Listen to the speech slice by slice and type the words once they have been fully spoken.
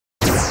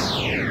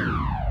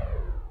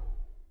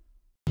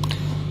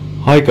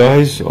Hi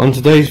guys, on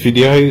today's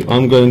video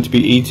I'm going to be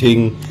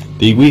eating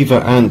the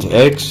weaver ant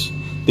eggs.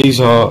 These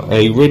are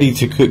a ready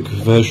to cook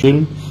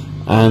version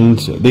and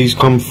these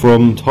come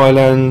from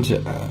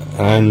Thailand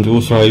and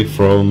also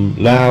from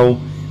Laos,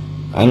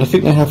 and I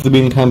think they have them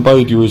in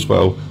Cambodia as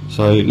well.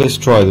 So let's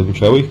try them,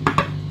 shall we?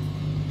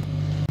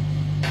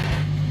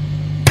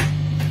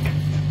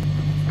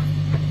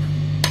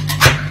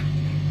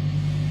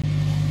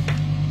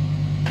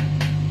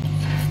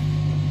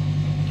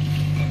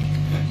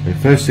 So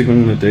first thing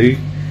I'm going to do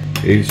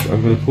is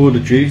I'm going to pour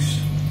the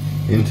juice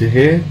into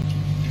here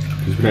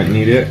because we don't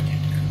need it,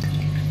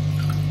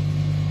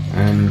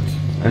 and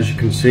as you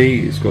can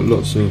see it's got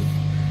lots of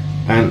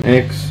ant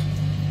eggs,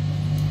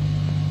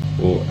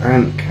 or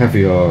ant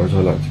caviar as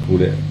I like to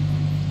call it.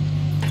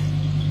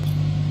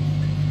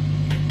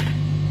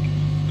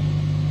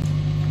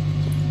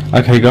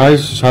 Okay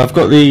guys, so I've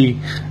got the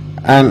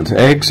ant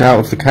eggs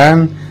out of the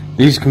can.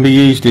 These can be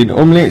used in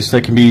omelettes,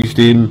 they can be used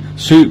in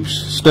soups,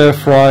 stir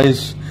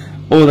fries,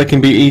 or they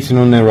can be eaten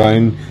on their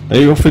own.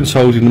 They're often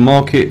sold in the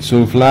markets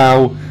of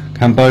Laos,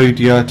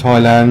 Cambodia,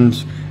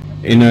 Thailand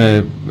in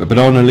a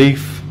banana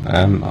leaf.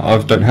 I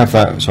don't have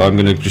that, so I'm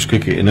going to just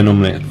cook it in an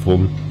omelette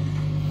form.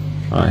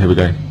 Alright, here we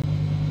go.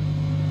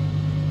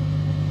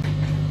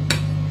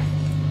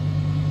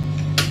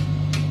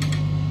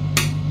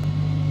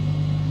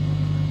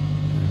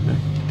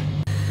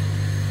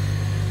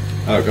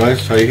 Alright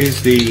guys, so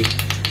here's the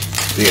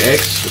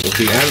eggs of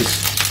the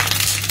ants.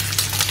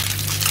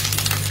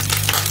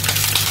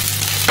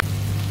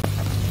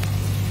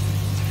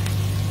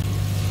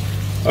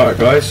 Alright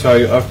guys,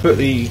 so I've put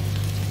the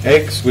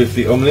eggs with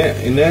the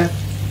omelette in there.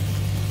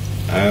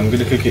 I'm going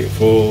to cook it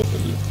for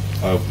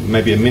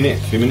maybe a minute,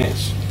 2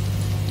 minutes.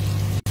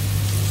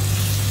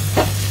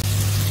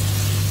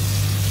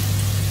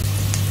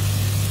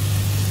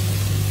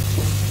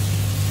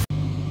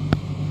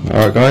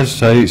 Alright guys,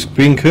 so it's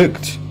been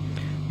cooked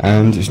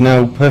and it's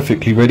now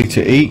perfectly ready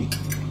to eat.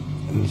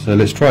 So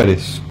let's try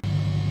this.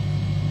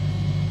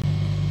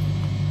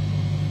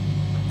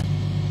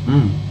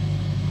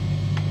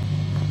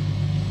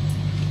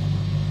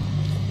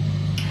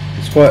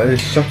 It's quite a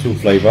subtle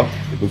flavour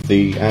with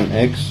the ant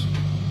eggs.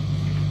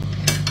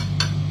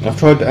 I've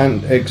tried the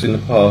ant eggs in the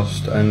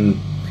past and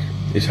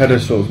it's had a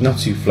sort of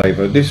nutty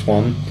flavour. This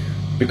one,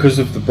 because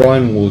of the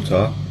brine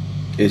water,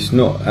 it's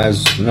not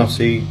as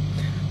nutty.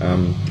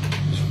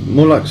 It's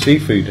more like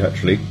seafood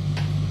actually.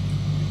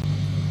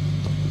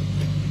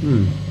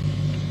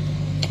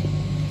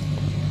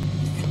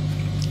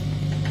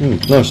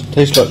 Nice,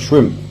 tastes like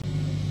shrimp.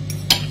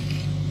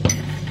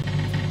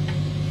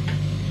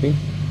 See?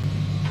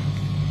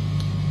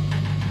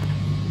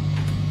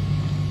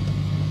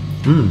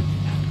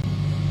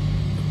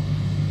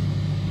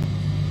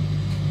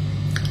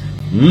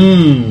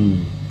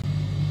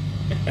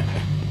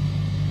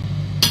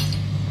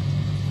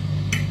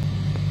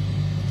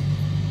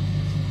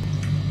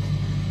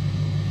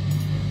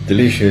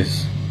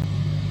 Delicious.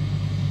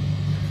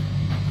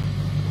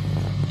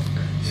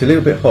 It's a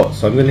little bit hot,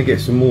 so I'm going to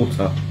get some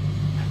water.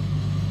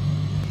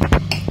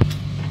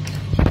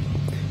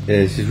 Yeah,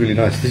 this is really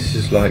nice. This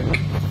is like,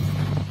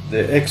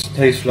 the eggs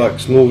taste like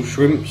small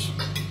shrimps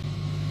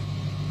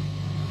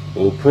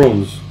or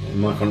prawns in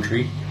my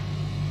country,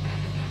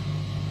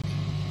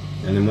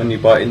 and then when you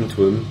bite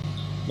into them,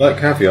 like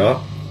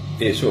caviar,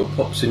 it sort of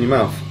pops in your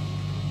mouth.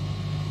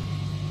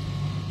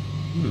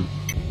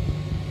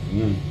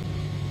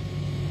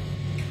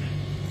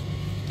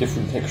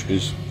 Different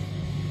textures.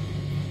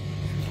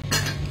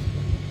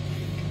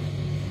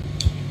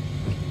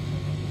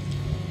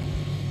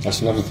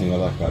 That's another thing I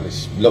like about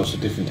this, lots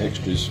of different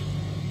textures.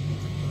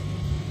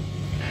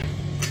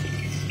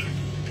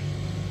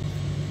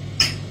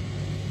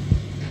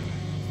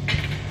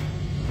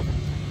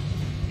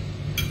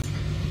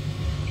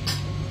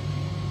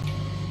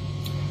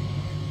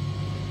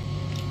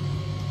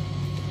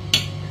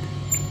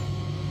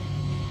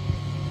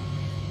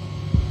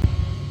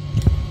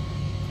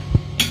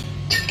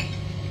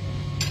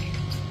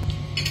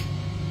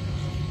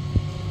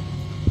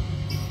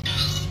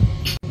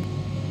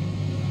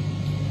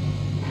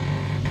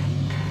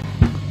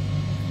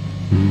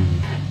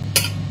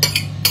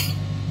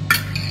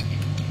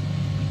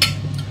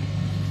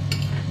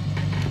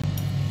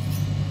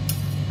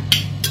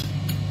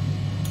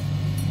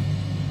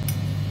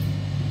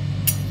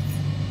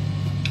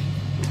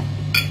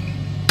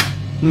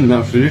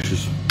 That's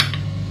delicious.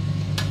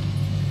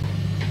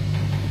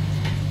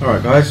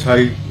 Alright guys,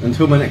 so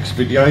until my next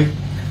video,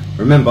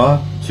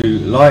 remember to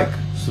like,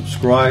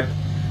 subscribe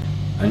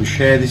and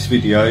share this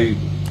video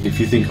if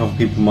you think other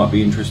people might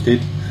be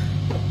interested.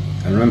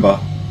 And remember,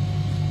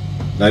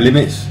 no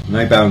limits,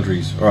 no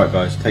boundaries. Alright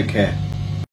guys, take care.